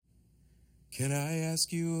Can I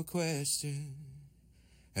ask you a question?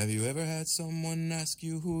 Have you ever had someone ask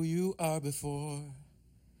you who you are before?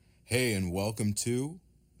 Hey, and welcome to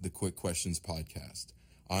the Quick Questions Podcast.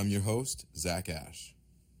 I'm your host, Zach Ash.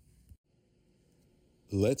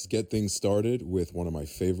 Let's get things started with one of my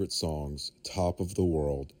favorite songs, Top of the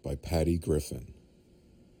World by Patty Griffin.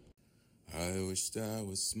 I wished I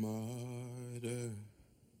was smarter.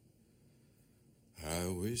 I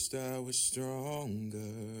wished I was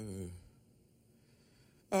stronger.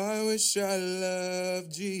 I wish I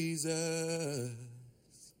loved Jesus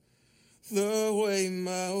the way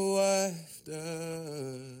my wife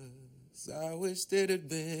does. I wished it had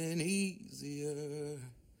been easier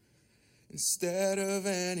instead of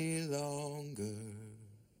any longer.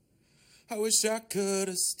 I wish I could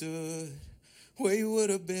have stood where you would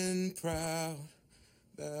have been proud.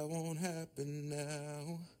 That won't happen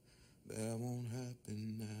now. That won't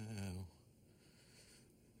happen now.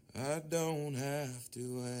 I don't have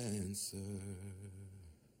to answer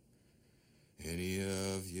any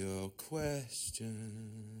of your questions.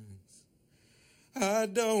 I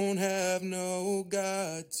don't have no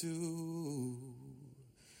God to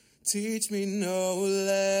teach me no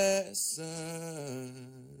lessons.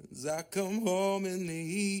 I come home in the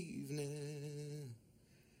evening,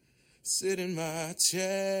 sit in my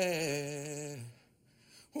chair.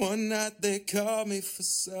 One night they called me for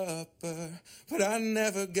supper, but I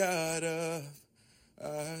never got up.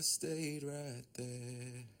 I stayed right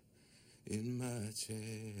there in my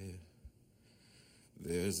chair.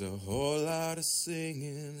 There's a whole lot of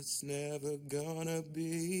singing that's never gonna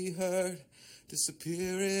be heard,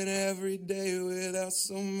 disappearing every day without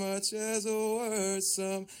so much as a word.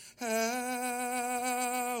 Somehow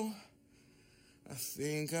I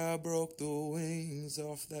think I broke the wings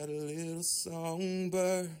off that little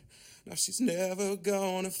songbird. Now she's never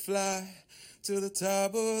gonna fly to the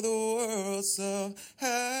top of the world. Somehow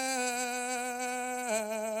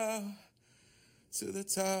to the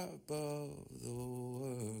top of the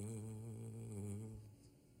world.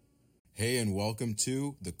 Hey, and welcome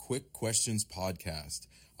to the Quick Questions Podcast.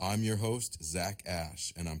 I'm your host, Zach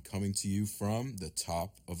Ash, and I'm coming to you from the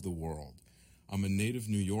top of the world. I'm a native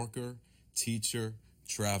New Yorker, teacher,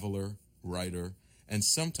 traveler, writer, and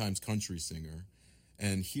sometimes country singer.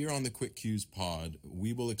 And here on the Quick Cues Pod,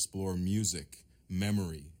 we will explore music,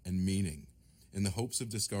 memory, and meaning in the hopes of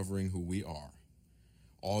discovering who we are.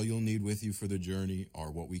 All you'll need with you for the journey are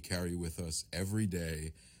what we carry with us every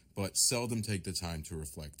day, but seldom take the time to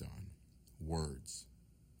reflect on: words.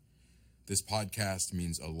 This podcast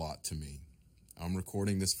means a lot to me. I'm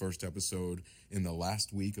recording this first episode in the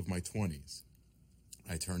last week of my 20s.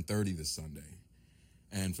 I turned 30 this Sunday,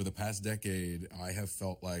 and for the past decade, I have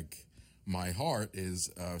felt like my heart is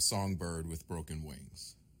a songbird with broken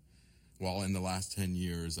wings. While in the last 10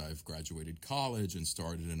 years, I've graduated college and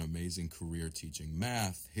started an amazing career teaching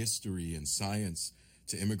math, history, and science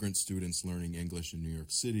to immigrant students learning English in New York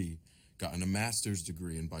City, gotten a master's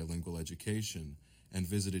degree in bilingual education, and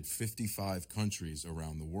visited 55 countries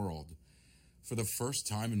around the world. For the first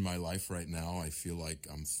time in my life right now, I feel like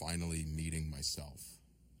I'm finally meeting myself.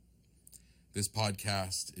 This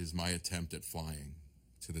podcast is my attempt at flying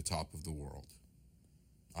to the top of the world.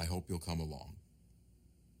 I hope you'll come along.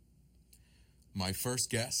 My first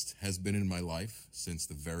guest has been in my life since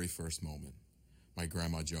the very first moment, my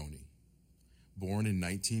grandma Joanie. Born in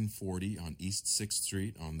 1940 on East 6th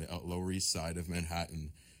Street on the Lower East Side of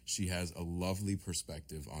Manhattan, she has a lovely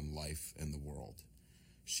perspective on life and the world.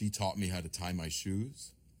 She taught me how to tie my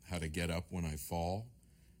shoes, how to get up when I fall,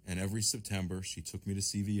 and every September she took me to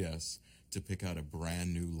CVS to pick out a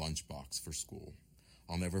brand new lunchbox for school.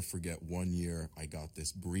 I'll never forget one year I got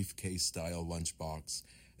this briefcase-style lunchbox,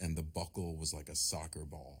 and the buckle was like a soccer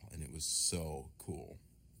ball, and it was so cool.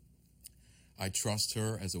 I trust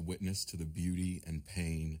her as a witness to the beauty and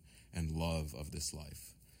pain and love of this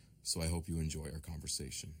life, so I hope you enjoy our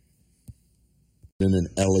conversation. In an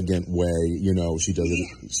elegant way, you know, she does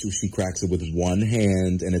it, she cracks it with one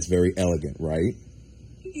hand, and it's very elegant, right?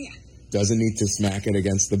 Yeah. Doesn't need to smack it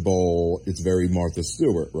against the bowl. It's very Martha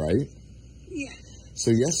Stewart, right? Yeah.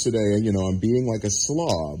 So yesterday, you know, I'm being like a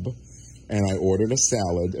slob, and I ordered a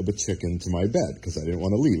salad with chicken to my bed because I didn't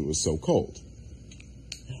want to leave. It was so cold.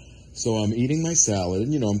 So I'm eating my salad,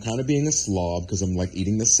 and, you know, I'm kind of being a slob because I'm like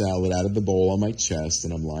eating the salad out of the bowl on my chest,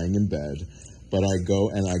 and I'm lying in bed. But I go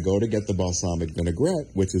to get the balsamic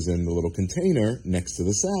vinaigrette, which is in the little container next to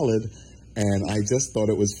the salad. And I just thought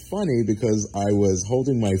it was funny because I was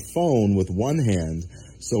holding my phone with one hand,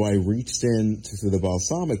 so I reached in to the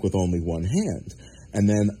balsamic with only one hand. And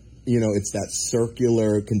then, you know, it's that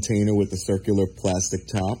circular container with the circular plastic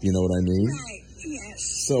top, you know what I mean? Right.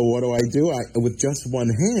 Yes. So what do? With just one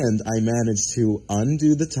hand, I managed to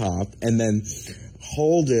undo the top and then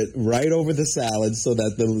hold it right over the salad so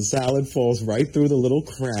that the salad falls right through the little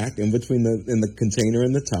crack in between in the container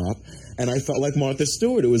and the top. And I felt like Martha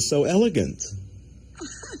Stewart. It was so elegant. Oh,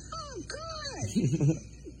 good.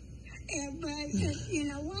 But you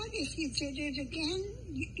know what? If you did it again,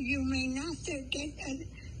 you may not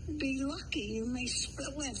be lucky. You may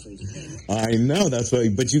spill everything. I know, that's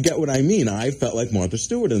what. But you get what I mean. I felt like Martha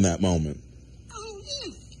Stewart in that moment. Oh,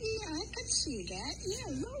 yeah, I could see that. Yeah,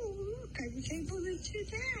 look, I was able to do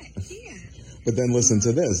that. Yeah. But then listen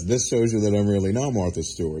to this. This shows you that I'm really not Martha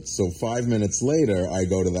Stewart. So 5 minutes later, I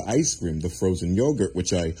go to the ice cream, the frozen yogurt,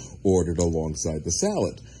 which I ordered alongside the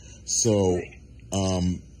salad. So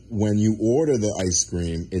when you order the ice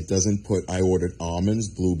cream, it doesn't I ordered almonds,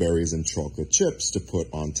 blueberries, and chocolate chips to put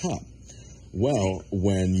on top. Well,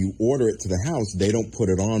 when you order it to the house, they don't put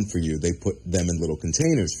it on for you. They put them in little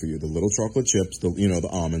containers for you, the little chocolate chips, the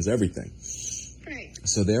almonds, everything. Right.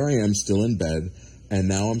 So there I am, still in bed. And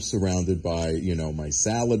now I'm surrounded by, my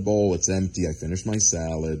salad bowl. It's empty. I finished my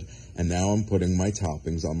salad. And now I'm putting my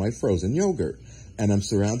toppings on my frozen yogurt. And I'm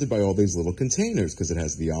surrounded by all these little containers because it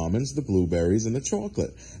has the almonds, the blueberries, and the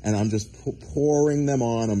chocolate. And I'm just pouring them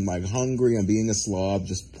on. I'm like hungry. I'm being a slob,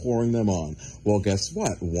 just pouring them on. Well, guess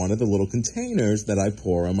what? One of the little containers that I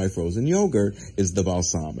pour on my frozen yogurt is the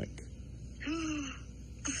balsamic.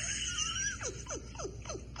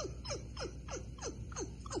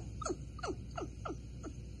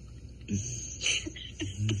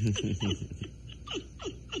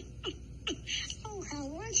 Oh, how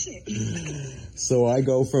was it? So I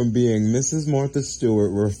go from being Mrs. Martha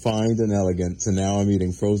Stewart, refined and elegant, to now I'm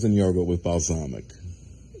eating frozen yogurt with balsamic.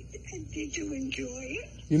 Did you enjoy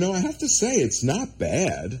it? I have to say, it's not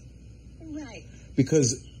bad. Right.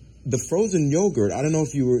 Because the frozen yogurt, I don't know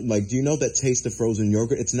if you were, do you know that taste of frozen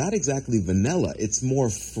yogurt? It's not exactly vanilla. It's more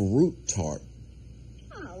fruit tart.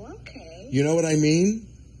 Oh, okay. You know what I mean?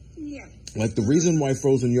 Yeah. Like, the reason why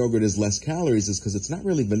frozen yogurt is less calories is because it's not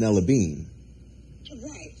really vanilla bean.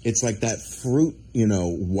 Right. It's like that fruit,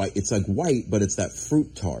 white. It's like white, but it's that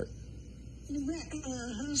fruit tart.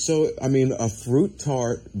 Uh-huh. So, a fruit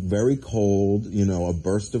tart, very cold, a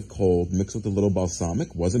burst of cold mixed with a little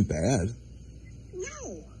balsamic wasn't bad.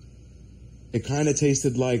 No. It kind of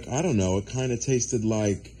tasted like,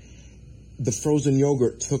 the frozen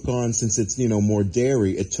yogurt took on, since it's, more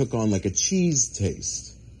dairy, it took on like a cheese taste.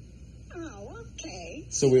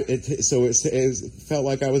 So it felt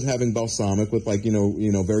like I was having balsamic with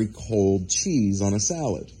very cold cheese on a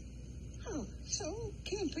salad. Oh, so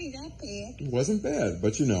can't be that bad. It wasn't bad,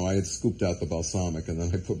 but I had scooped out the balsamic and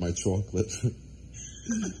then I put my chocolate.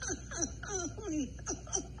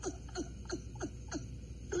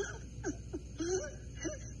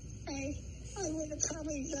 I would have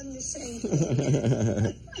probably done the same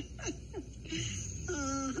thing.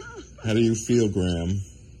 How do you feel, Graham?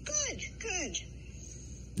 Good.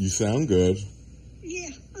 You sound good. Yeah,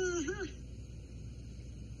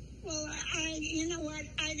 Well, you know what?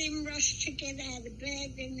 I didn't rush to get out of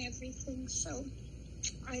bed and everything, so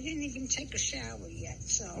I didn't even take a shower yet,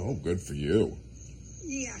 so. Oh, good for you.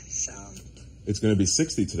 Yeah, so. It's going to be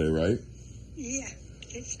 60 today, right? Yeah,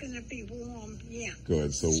 it's going to be warm, yeah.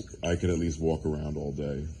 Good, so I could at least walk around all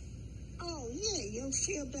day. Oh, yeah, you'll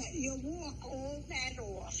feel better. You'll walk all that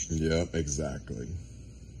off. Yep, exactly.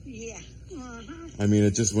 Yeah.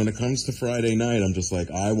 It just, when it comes to Friday night, I'm just like,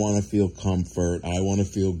 I want to feel comfort. I want to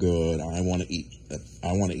feel good. I want to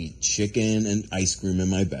eat chicken and ice cream in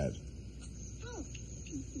my bed. Oh,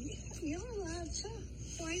 you're allowed to.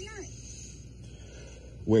 Why not?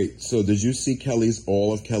 Wait, so did you see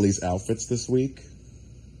all of Kelly's outfits this week?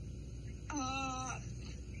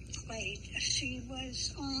 She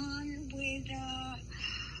was on with,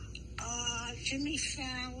 Jimmy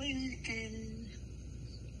Fallon and,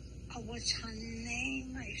 what's her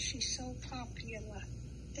name? She's so popular.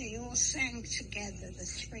 They all sang together, the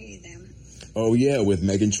three of them. Oh, yeah, with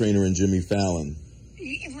Meghan Trainor and Jimmy Fallon.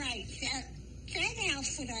 Right. That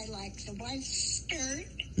outfit I like, the white skirt.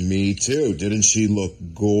 Me too. Didn't she look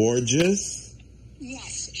gorgeous?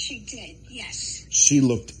 Yes, she did. Yes. She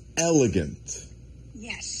looked elegant.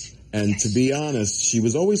 Yes. And to be honest, she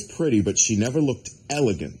was always pretty, but she never looked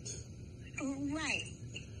elegant. Right.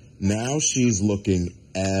 Now she's looking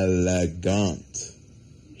elegant.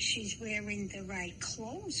 She's wearing the right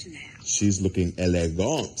clothes now. She's looking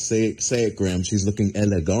elegant. Say it, Graham. She's looking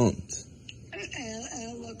elegant.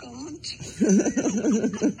 Elegant.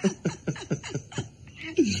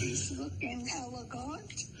 She's looking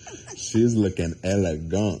elegant. She's looking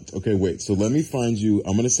elegant. Okay, wait. So let me find you.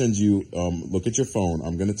 I'm going to send you, look at your phone.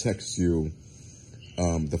 I'm going to text you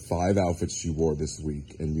the 5 outfits she wore this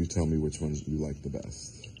week, and you tell me which ones you like the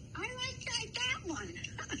best. I like that one.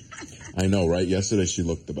 I know, right? Yesterday she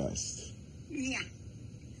looked the best. Yeah.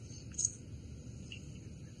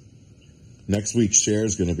 Next week,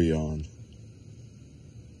 Cher's going to be on.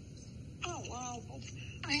 Oh, well,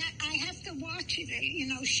 I have to watch it. You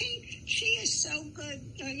know, she is so good,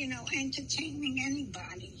 entertaining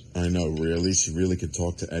anybody. I know, really? She really could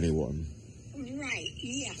talk to anyone. Right,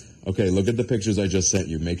 yeah. Okay, look at the pictures I just sent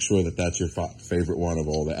you. Make sure that that's your favorite one of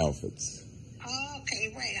all the outfits.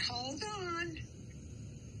 Okay, wait, hold on.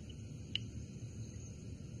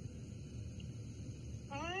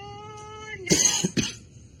 Oh, no.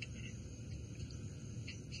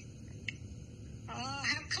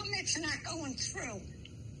 How come it's not going through?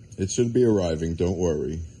 It should be arriving, don't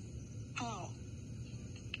worry. Oh,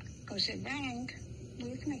 because it rang.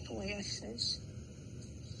 Where's my glasses?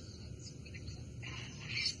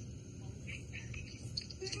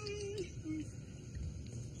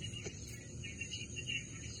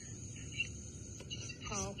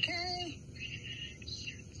 Okay.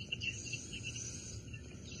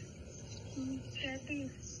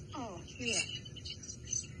 Oh, yeah.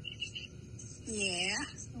 Yeah,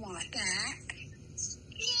 want that.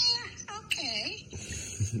 Yeah, okay.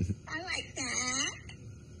 I like that.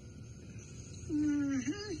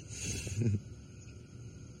 Mm-hmm.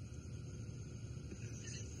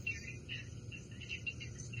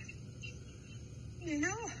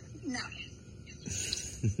 No.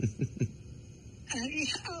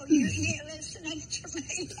 You're listening to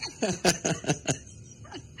me.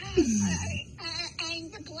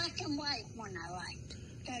 And the black and white one I like.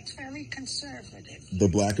 That's very conservative. The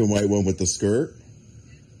black and white one with the skirt?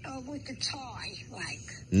 With the tie, like.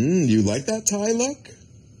 You like that tie look?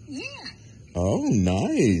 Yeah. Oh,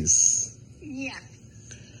 nice. Yeah.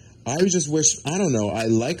 I just wish, I don't know, I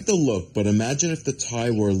like the look, but imagine if the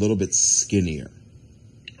tie were a little bit skinnier.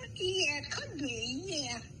 Yeah, it could be,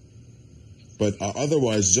 yeah. But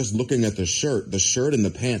otherwise, just looking at the shirt and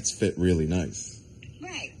the pants fit really nice.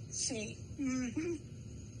 Right, see. Mm-hmm.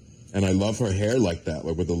 And I love her hair like that,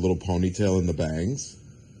 like with the little ponytail and the bangs.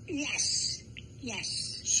 Yes.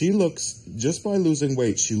 She looks, just by losing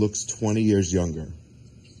weight, she looks 20 years younger.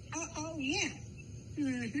 Oh yeah.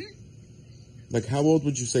 Mm-hmm. Like, how old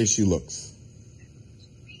would you say she looks?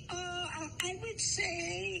 I would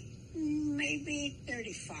say maybe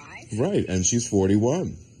 35. Right, and she's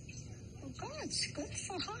 41. Oh, God, it's good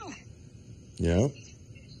for her. Yeah.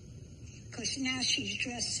 Because now she's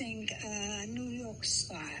dressing New York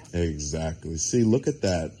style. Exactly. See, look at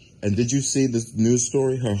that. And did you see this news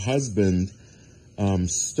story? Her husband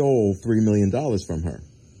stole $3 million from her.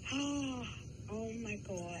 Oh my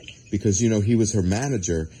God. Because, he was her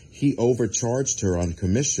manager. He overcharged her on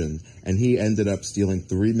commission, and he ended up stealing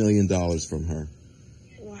 $3 million from her.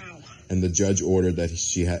 Wow. And the judge ordered that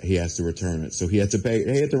he has to return it. So he had to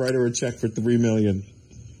write her a check for $3 million.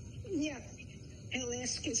 Yeah. He'll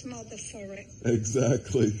ask his mother for it.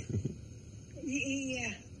 Exactly.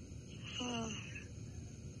 Yeah.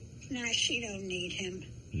 Nah, she don't need him.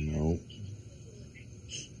 No.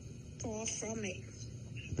 Far from it.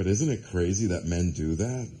 But isn't it crazy that men do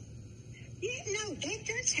that? Yeah, no, that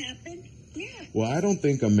does happen. Yeah. Well, I don't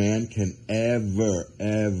think a man can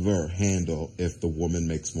ever handle if the woman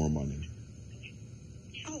makes more money.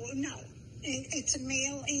 Oh, no. It's a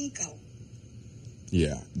male ego.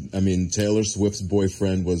 Yeah. I mean, Taylor Swift's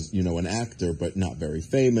boyfriend was, an actor, but not very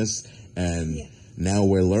famous. And now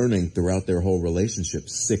we're learning throughout their whole relationship,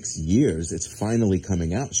 6 years, it's finally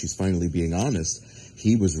coming out. She's finally being honest.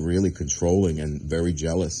 He was really controlling and very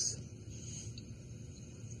jealous.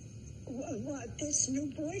 What, this new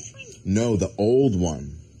boyfriend? No, the old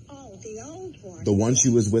one. Oh, the old one. The one she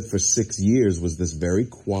was with for 6 years was this very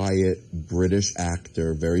quiet British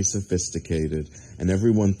actor, very sophisticated. And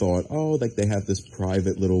everyone thought, like they have this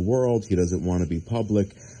private little world. He doesn't want to be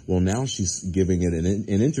public. Well, now she's giving it in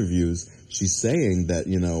interviews. She's saying that,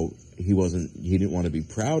 he didn't want to be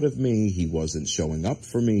proud of me. He wasn't showing up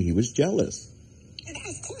for me. He was jealous. And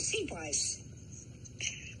of course he was.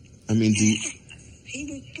 I mean, he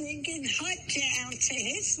was bringing her down to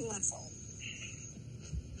his level.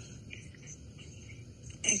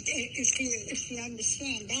 If you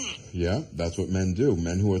understand that. Yeah, that's what men do.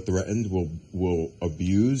 Men who are threatened will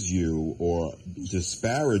abuse you or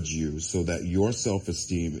disparage you so that your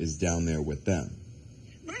self-esteem is down there with them.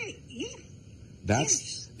 Right, yeah.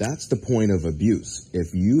 That's the point of abuse.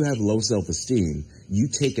 If you have low self-esteem, you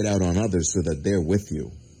take it out on others so that they're with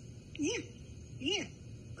you. Yeah.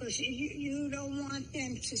 Because you don't want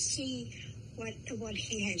them to see what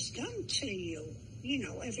he has done to you.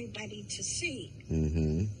 Everybody to see.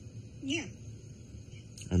 Mm-hmm. Yeah.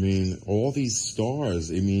 I mean, all these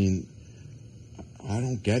stars, I mean, I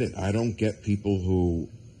don't get it. I don't get people who,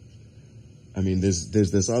 I mean, there's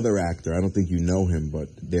this other actor, I don't think you know him, but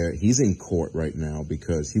he's in court right now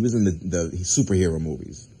because he was in the superhero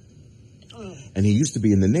movies. Oh. And he used to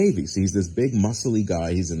be in the Navy. So he's this big, muscly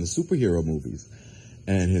guy. He's in the superhero movies.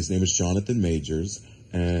 And his name is Jonathan Majors.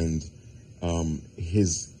 And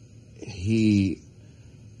he's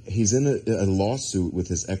in a lawsuit with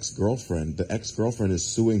his ex-girlfriend. The ex-girlfriend is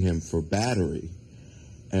suing him for battery.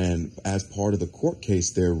 And as part of the court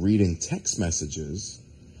case, they're reading text messages.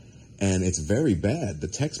 And it's very bad. The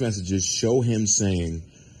text messages show him saying,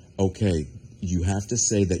 okay, you have to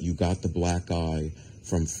say that you got the black eye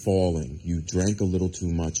from falling. You drank a little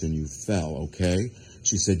too much and you fell, okay?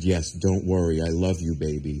 She said, yes, don't worry. I love you,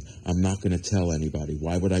 baby. I'm not going to tell anybody.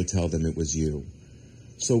 Why would I tell them it was you?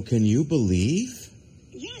 So can you believe?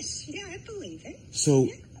 Yes, yeah, I believe it. So,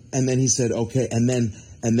 yeah. And then he said, okay, and then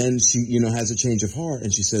she, has a change of heart,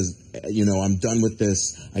 and she says, I'm done with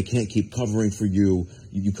this. I can't keep covering for you.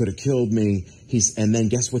 You could have killed me. And then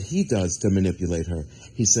guess what he does to manipulate her?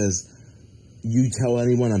 He says, you tell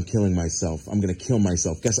anyone, I'm killing myself. I'm going to kill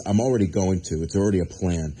myself. Guess I'm already going to. It's already a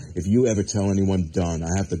plan. If you ever tell anyone, done. I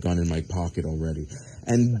have the gun in my pocket already.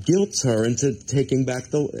 And guilts her into taking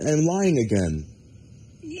back and lying again.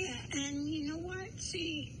 Yeah, and you know what?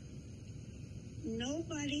 See,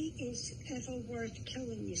 nobody is ever worth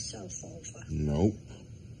killing yourself over. Nope.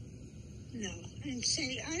 No. And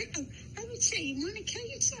say, I would say, you want to kill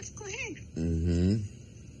yourself? Go ahead. Mm-hmm.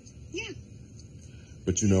 Yeah.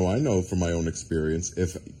 But I know from my own experience,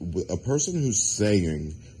 if a person who's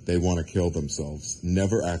saying they want to kill themselves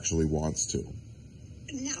never actually wants to.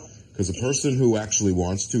 No. Because a person who actually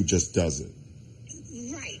wants to just does it.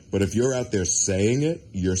 Right. But if you're out there saying it,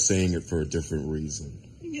 you're saying it for a different reason.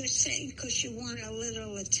 You're saying because you want a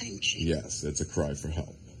little attention. Yes, it's a cry for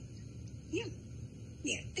help. Yeah.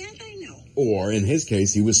 Yeah, that I know. Or in his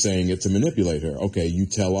case, he was saying it to manipulate her. Okay, you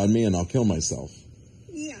tell on me and I'll kill myself.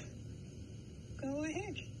 Yeah. Go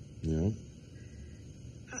ahead. Yeah.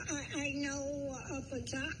 I know of a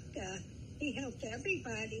doctor. He helped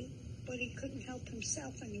everybody, but he couldn't help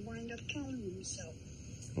himself, and he wound up killing himself.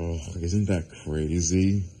 Oh, isn't that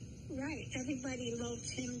crazy? Right. Everybody loved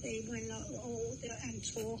him. They went over and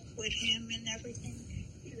talked with him and everything.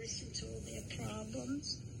 He listened to all their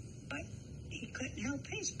problems, but he couldn't help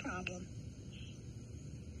his problem.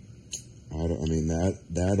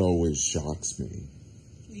 That always shocks me.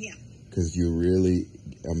 Yeah. Because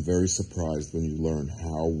I'm very surprised when you learn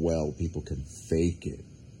how well people can fake it.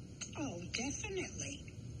 Oh, definitely.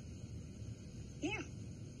 Yeah.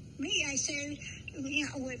 Me, I said,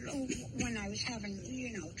 when I was having,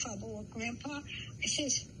 trouble with Grandpa, I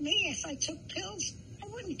says, me, if I took pills, I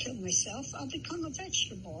wouldn't kill myself. I'll become a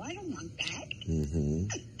vegetable. I don't want that. Mm-hmm.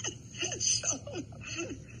 So...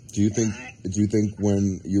 Do you think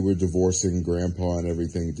when you were divorcing Grandpa and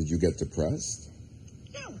everything, did you get depressed?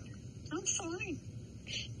 No, I'm fine.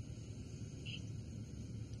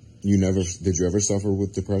 Did you ever suffer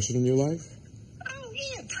with depression in your life? Oh,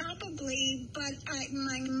 yeah, probably, but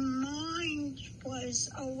my mind was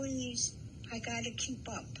always, I got to keep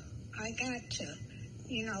up. I got to,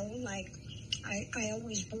 I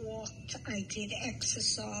always walked, I did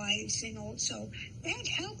exercise, so that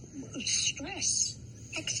helped with stress.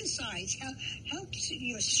 Exercise helps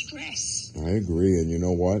your stress. I agree, and you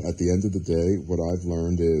know what? At the end of the day, what I've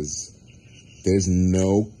learned is there's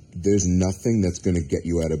nothing that's going to get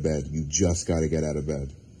you out of bed. You just got to get out of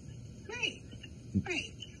bed. Right.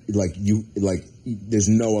 There's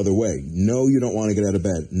no other way. No, you don't want to get out of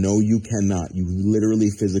bed. No, you cannot. You literally,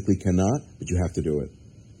 physically cannot, but you have to do it.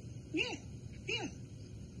 Yeah.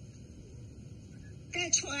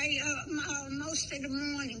 That's why most of the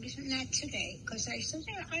mornings, not today, because I said,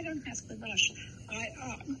 I don't have to rush.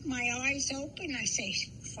 My eyes open, I say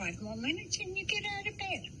 5 more minutes and you get out of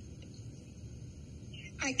bed.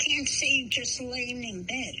 I can't see just laying in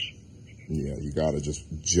bed. Yeah, you got to just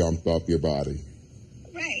jump up your body.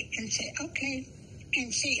 Right, and say, okay.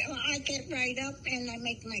 And see, I get right up and I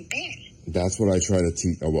make my bed. That's what I try to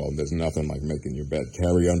teach. Oh, well, there's nothing like making your bed.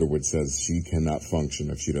 Carrie Underwood says she cannot function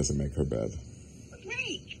if she doesn't make her bed.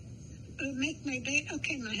 Right. Make my bed.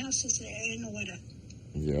 Okay, my house is in order.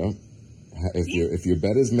 Yeah. If your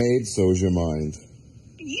bed is made, so is your mind.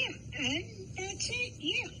 Yeah, and that's it.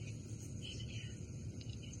 Yeah.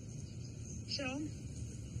 So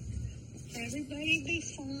everybody be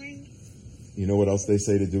fine. You know what else they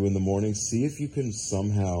say to do in the morning? See if you can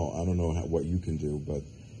somehow, I don't know what you can do, but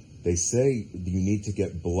they say you need to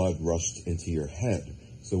get blood rushed into your head.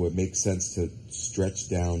 So it makes sense to stretch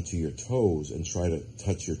down to your toes and try to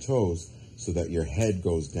touch your toes so that your head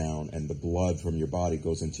goes down and the blood from your body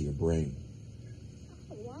goes into your brain.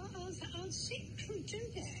 Well, I'll see who do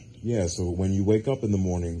that. Yeah, so when you wake up in the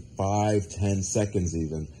morning, 5-10 seconds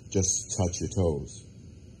even, just touch your toes.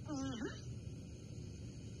 Uh-huh.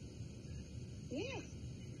 Yeah.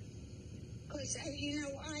 Because,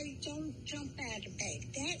 I don't jump out of bed.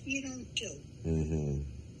 That you don't do. Mm-hmm.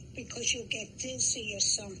 Because you'll get dizzy or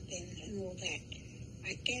something and all that.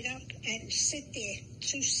 I get up and sit there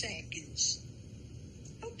 2 seconds.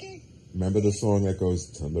 Okay. Remember the song that goes,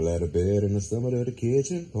 tumble out of bed in the summer of the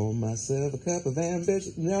kitchen, pour myself a cup of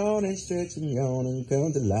ambition, yawn and stretch and yawn and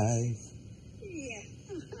come to life. Yeah.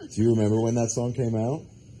 Do you remember when that song came out?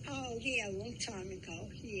 Oh, yeah, a long time ago,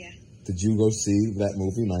 yeah. Did you go see that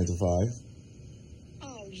movie, 9 to 5?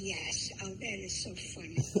 Oh, yes. Oh, that is so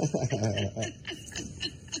funny.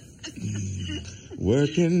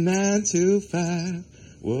 Working 9 to 5,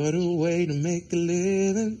 what a way to make a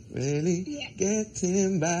living, really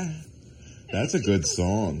getting by. That's a good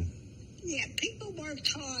song. Yeah, people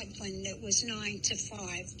worked hard when it was 9 to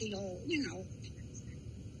 5, the old,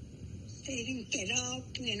 they didn't get up,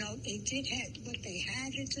 they did what they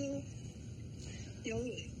had to do.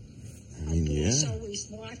 I was always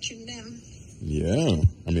watching them. Yeah,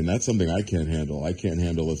 I mean, that's something I can't handle. I can't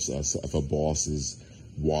handle if a boss is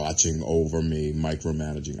watching over me,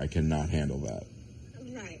 micromanaging. I cannot handle that.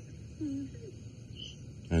 Right. Mm-hmm.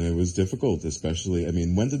 And it was difficult, especially,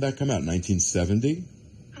 when did that come out? 1970?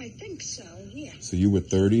 I think so, yeah. So you were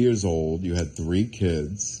 30 years old, you had 3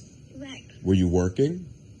 kids. Right. Were you working?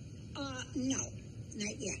 No,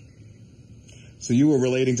 not yet. So you were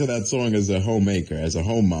relating to that song as a homemaker, as a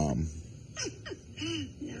home mom.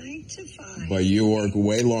 9 to 5. But you work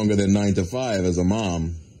way longer than 9 to 5 as a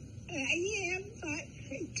mom. Yeah, but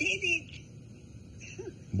I did it.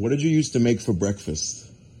 What did you used to make for breakfast?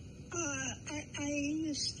 I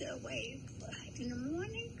used to wait in the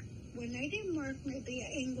morning when I didn't work, maybe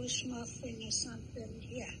an English muffin or something.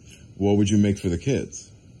 Yeah. What would you make for the kids?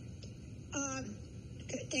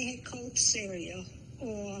 They had cold cereal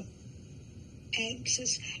or eggs.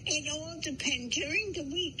 It all depends. During the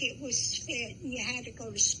week, it was you had to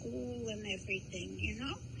go to school and everything,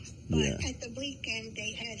 But at the weekend,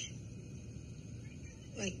 they had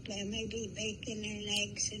maybe bacon and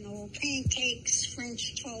eggs and all, pancakes,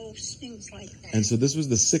 French toast, things like that. And so this was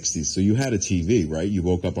the 60s, so you had a TV, right? You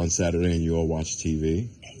woke up on Saturday and you all watched TV?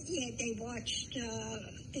 Yeah, they watched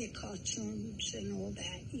their cartoons and all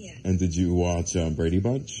that, yeah. And did you watch Brady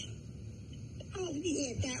Bunch? Oh,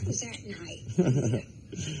 yeah, that was at night.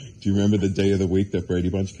 Do you remember the day of the week that Brady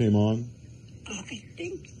Bunch came on? I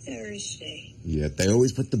think Thursday. Yeah, they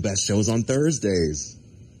always put the best shows on Thursdays.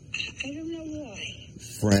 I don't know why.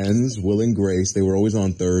 Friends, Will and Grace, they were always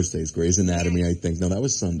on Thursdays. Grey's Anatomy, I think. No, that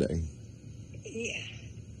was Sunday. Yeah.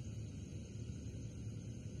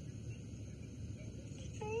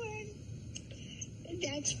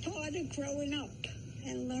 That's part of growing up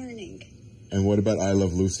and learning. And what about I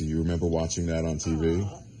Love Lucy? You remember watching that on TV?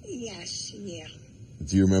 Yes, yeah.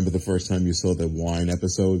 Do you remember the first time you saw the wine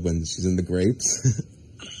episode when she's in the grapes?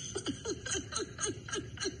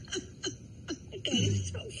 That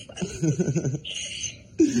is so funny.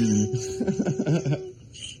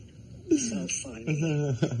 So funny.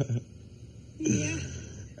 Yeah.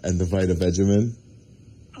 And the Vitavegemin?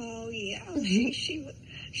 Oh, yeah.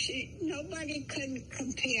 She nobody could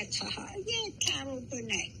compare to her. Yeah, Carol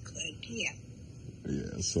Burnett could, yeah.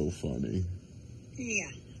 Yeah, so funny.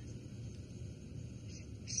 Yeah.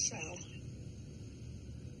 So.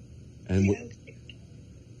 And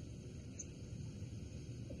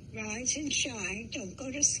rise and shine. Don't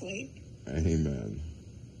go to sleep. Amen.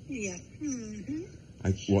 Yeah. Mm-hmm.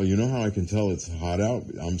 Well, you know how I can tell it's hot out?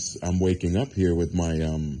 I'm waking up here with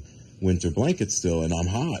my winter blanket still, and I'm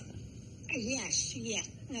hot. Yes, yeah.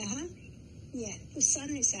 Uh-huh. Yeah, the sun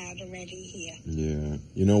is out already here. Yeah.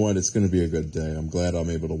 You know what? It's going to be a good day. I'm glad I'm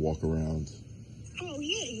able to walk around. Oh,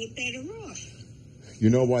 yeah, you're better off. You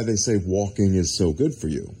know why they say walking is so good for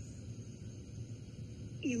you?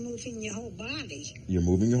 You're moving your whole body. You're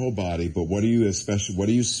moving your whole body, but what do you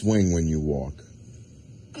swing when you walk?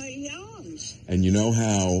 Your arms. And you know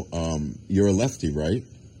how you're a lefty, right?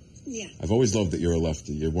 Yeah. I've always loved that you're a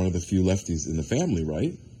lefty. You're one of the few lefties in the family,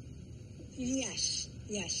 right? Yes,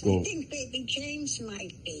 yes. Well, I think baby James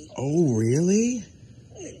might be. Oh, really?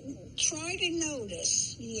 Try to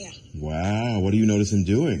notice, yeah. Wow, what do you notice him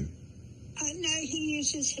doing? No, he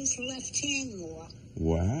uses his left hand more.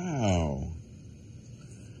 Wow.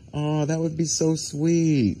 Oh, that would be so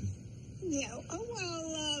sweet. Yeah,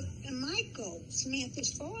 Michael,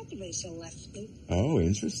 Samantha's father, is a lefty. Oh,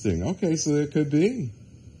 interesting. Okay, so there could be.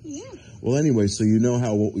 Yeah. Well, anyway, so you know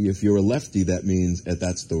how if you're a lefty, that means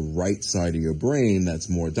that's the right side of your brain that's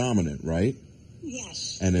more dominant, right?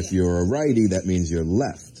 Yes. And if you're a righty, that means you're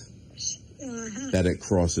left. That it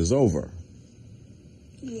crosses over.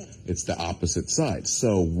 Yeah. It's the opposite side.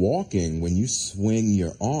 So walking, when you swing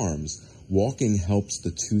your arms, walking helps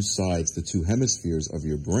the two sides, the two hemispheres of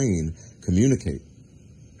your brain communicate.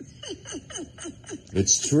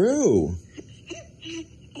 It's true.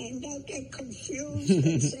 And they'll get confused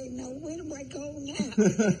and say, no, where do I go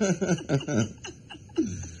now?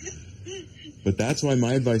 But that's why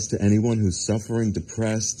my advice to anyone who's suffering,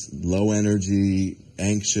 depressed, low energy,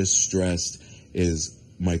 anxious, stressed is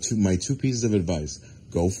my two pieces of advice.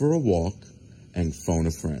 Go for a walk and phone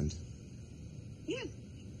a friend. Yeah.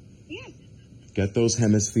 Yeah. Get those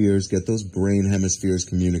hemispheres, get those brain hemispheres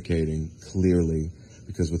communicating clearly,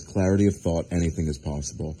 because with clarity of thought, anything is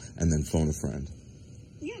possible. And then phone a friend.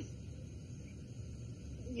 Yeah.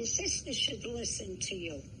 Your sister should listen to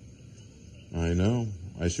you. I know.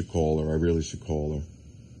 I should call her. I really should call her.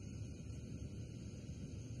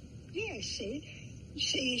 Yeah,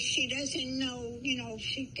 she doesn't know,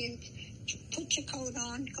 she can put your coat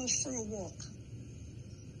on, go for a walk.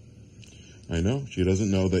 I know. She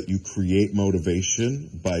doesn't know that you create motivation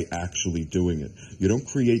by actually doing it. You don't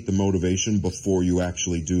create the motivation before you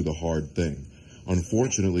actually do the hard thing.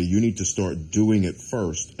 Unfortunately, you need to start doing it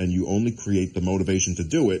first, and you only create the motivation to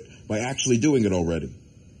do it by actually doing it already.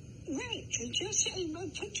 Right. And just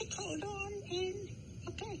put your coat on and,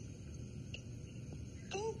 okay.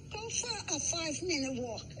 Go for a 5-minute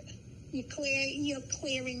walk. You're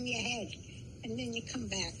clearing your head, and then you come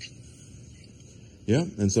back. Yeah,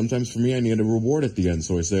 and sometimes for me, I need a reward at the end.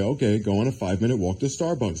 So I say, okay, go on a 5-minute walk to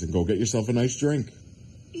Starbucks and go get yourself a nice drink.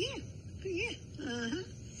 Yeah.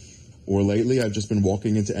 Or lately, I've just been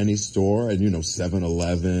walking into any store and,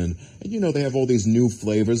 7-Eleven, and, they have all these new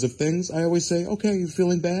flavors of things. I always say, okay, you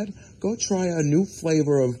feeling bad? Go try a new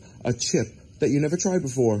flavor of a chip that you never tried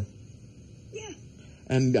before. Yeah.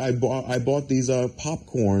 And I bought these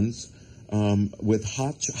popcorns with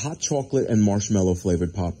hot chocolate and marshmallow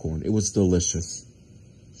flavored popcorn. It was delicious.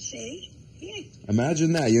 See? Yeah.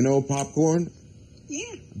 Imagine that. Popcorn?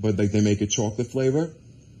 Yeah. But they make it chocolate flavor?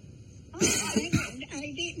 Oh,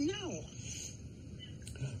 I didn't know.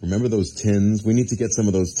 Remember those tins? We need to get some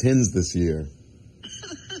of those tins this year.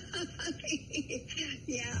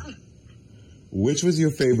 Yeah. Which was your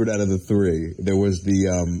favorite out of the three? There was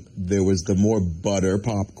the more butter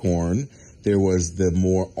popcorn, there was the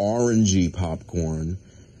more orangey popcorn,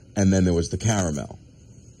 and then there was the caramel.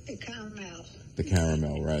 The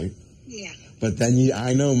caramel, right? Yeah. But then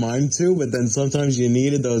I know mine too, but then sometimes you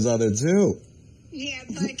needed those other two. Yeah,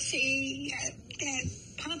 but see, that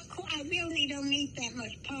popcorn, I really don't eat that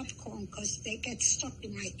much popcorn because they get stuck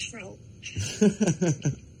in my throat.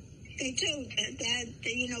 They do.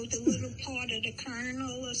 The little part of the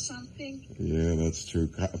kernel or something. Yeah, that's true.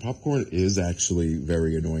 Popcorn is actually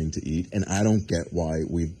very annoying to eat, and I don't get why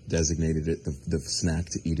we've designated it the snack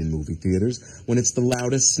to eat in movie theaters when it's the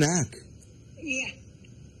loudest snack. Yeah.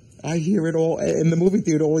 I hear it all. In the movie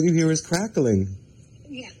theater, all you hear is crackling.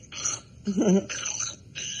 Yeah.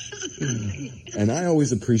 And I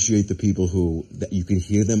always appreciate the people that you can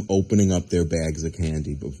hear them opening up their bags of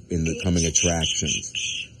candy in the coming attractions.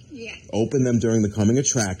 Yeah. Open them during the coming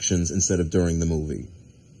attractions instead of during the movie.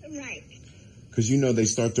 Right. Because they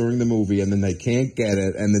start during the movie and then they can't get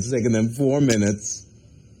it and it's taking them 4 minutes.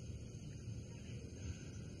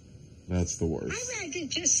 That's the worst. I'd rather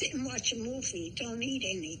just sit and watch a movie. Don't eat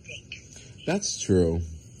anything. That's true.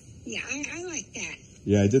 Yeah, I like that.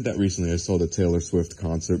 Yeah, I did that recently. I saw the Taylor Swift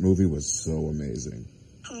concert movie. It was so amazing.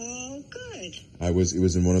 Oh, good. It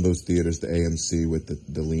was in one of those theaters, the AMC, with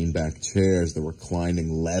the lean back chairs, the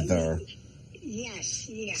reclining leather. Yes,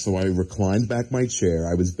 yes. So I reclined back my chair.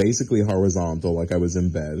 I was basically horizontal, like I was in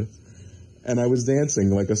bed. And I was dancing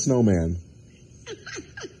like a snowman.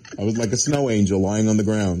 I was like a snow angel lying on the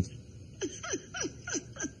ground.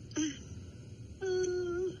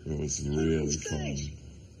 It was really fun.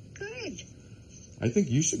 Good. I think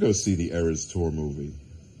you should go see the Eras Tour movie.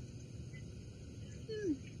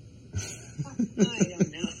 I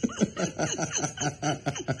don't know.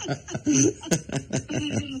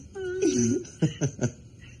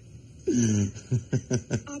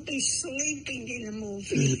 I'll be sleeping in the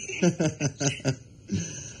movie.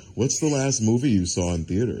 What's the last movie you saw in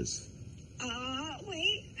theaters?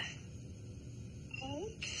 Wait.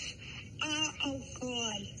 Oh,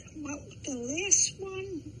 God. Well, the last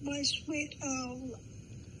one was with,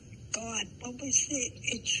 God, what was it?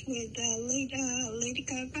 It's with Lady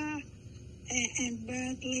Gaga and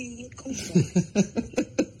Bradley Cooper.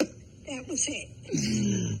 That was it.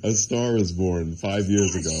 A Star is Born, 5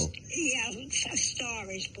 years ago. Yeah, A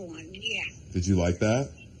Star is Born, yeah. Did you like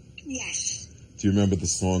that? Yes. Do you remember the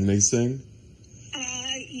song they sing?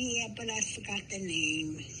 Yeah, but I forgot the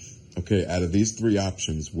name. Okay, out of these three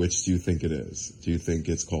options, which do you think it is? Do you think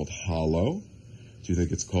it's called Hollow? Do you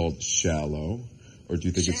think it's called Shallow? Or do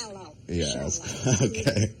you think Shallow. it's... Yes. Shallow.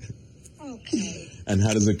 Okay. Okay. And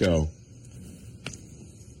how does it go?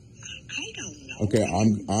 I don't know. Okay,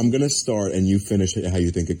 I'm going to start and you finish how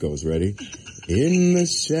you think it goes. Ready? In the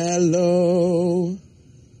shallow...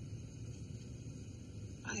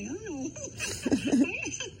 I don't know.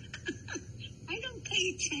 I don't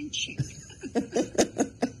pay attention.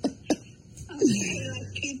 Okay,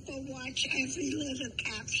 like people watch every little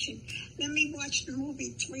caption. Let me watch the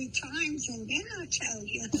movie 3 times and then I'll tell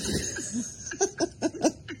you.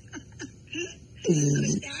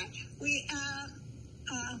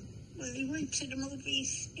 We went to the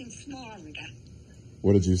movies in Florida.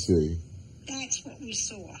 What did you see? That's what we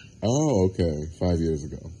saw. Oh, okay. 5 years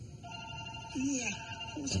ago. Yeah.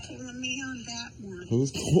 Who's calling me on that one?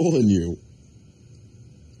 Who's calling you?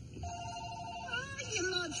 Your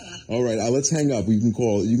mother. All right, let's hang up. You can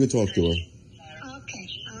talk to her. Okay.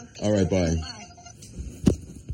 All right, bye. Bye.